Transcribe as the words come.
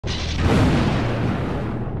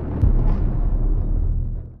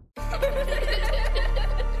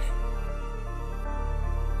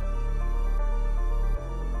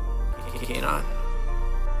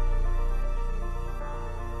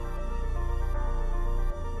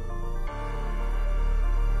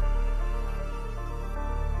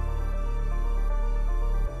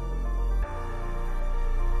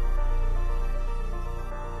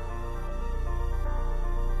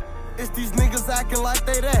It's these niggas acting like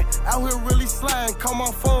they that. Out here really sliding. Call my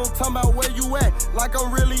phone, talking about where you at. Like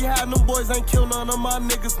I'm really hiding. Them boys ain't kill none of my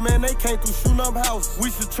niggas, man. They came through shooting up house. We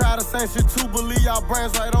should try the same shit too, believe our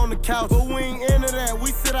brains right on the couch. But we ain't into that. We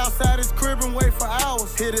sit outside his crib and wait for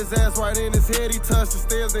hours. Hit his ass right in his head. He touched the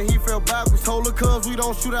stairs and he fell backwards. Told her cuz we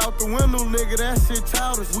don't shoot out the window, nigga. That shit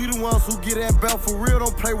childish. We the ones who get that belt for real.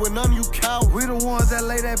 Don't play with none of you cowards. We the ones that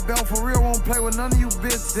lay that belt for real. Won't play with none of you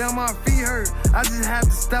bitches. Damn, my feet hurt. I just had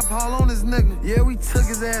to step all on this nigga. Yeah, we took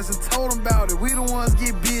his ass and told him about it. We the ones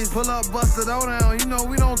get busy. Pull up, bust it all down. You know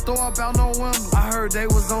we don't throw up out no window. I heard they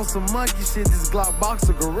was on some monkey shit. This Glock box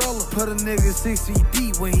a gorilla. Put a nigga 6 feet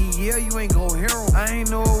deep. When he yell, you ain't gon' hear him. I ain't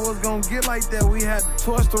know it was gon' get like that. We had to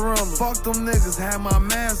torch the rumble. Fuck them niggas. Had my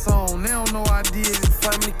mask on. They don't know I did it.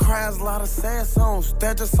 Family cries, a lot of sad songs.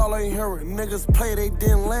 That just all I ain't hearing. Niggas play, they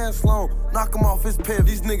didn't last long. Knock him off his pivot.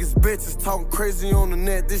 These niggas bitches talking crazy on the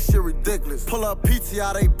net. This shit ridiculous. Pull up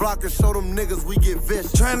PTI, they block and show them niggas we get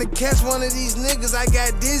vicious. Trying to catch one of these niggas, I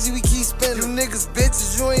got dizzy, we keep spinning. You niggas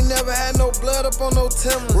bitches, you ain't never had no blood up on no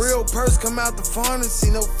timber. Real purse come out the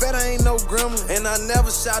pharmacy, no fed, I ain't no gremlin. And I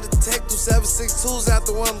never shot a tech through 7.62s out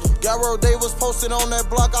the window. Yarrow, they was posted on that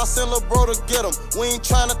block, I sent lil' bro to get him. We ain't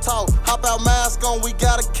trying to talk, hop out mask on, we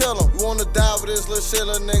gotta kill him. You wanna die with this little shit,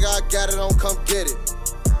 little nigga, I got it, don't come get it.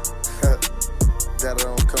 Got it,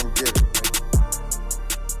 don't come get it.